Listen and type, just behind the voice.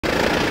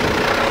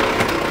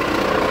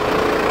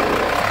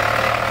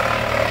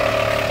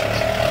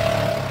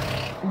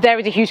There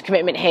is a huge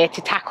commitment here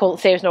to tackle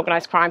serious and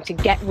organised crime, to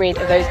get rid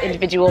of those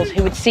individuals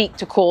who would seek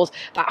to cause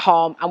that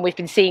harm, and we've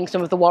been seeing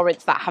some of the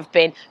warrants that have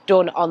been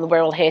done on the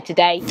Wirral here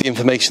today. The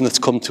information that's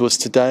come to us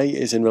today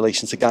is in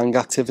relation to gang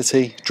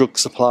activity, drug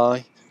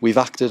supply. We've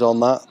acted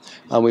on that,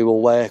 and we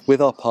will work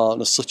with our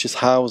partners such as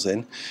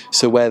housing,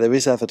 so where there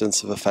is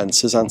evidence of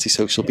offences,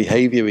 antisocial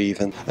behaviour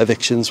even,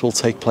 evictions will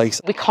take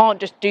place. We can't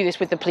just do this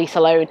with the police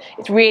alone.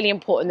 It's really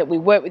important that we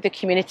work with the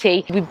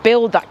community, we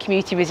build that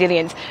community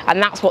resilience,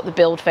 and that's what the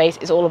build phase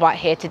is all about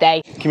here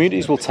today.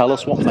 Communities will tell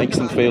us what makes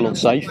them feel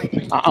unsafe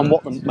and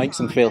what makes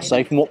them feel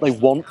safe and what they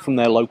want from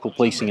their local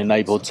policing and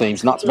neighbourhood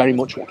teams, and that's very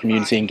much what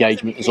community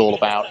engagement is all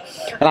about.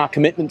 And our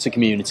commitment to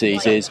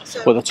communities is,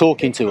 where they're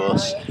talking to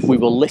us, we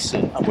will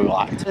listen and we will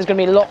act. There's going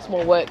to be lots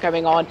more work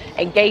going on,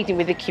 engaging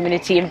with the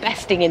community,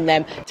 investing in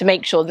them to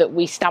make sure that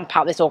we stamp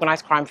out this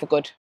organised crime for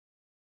good.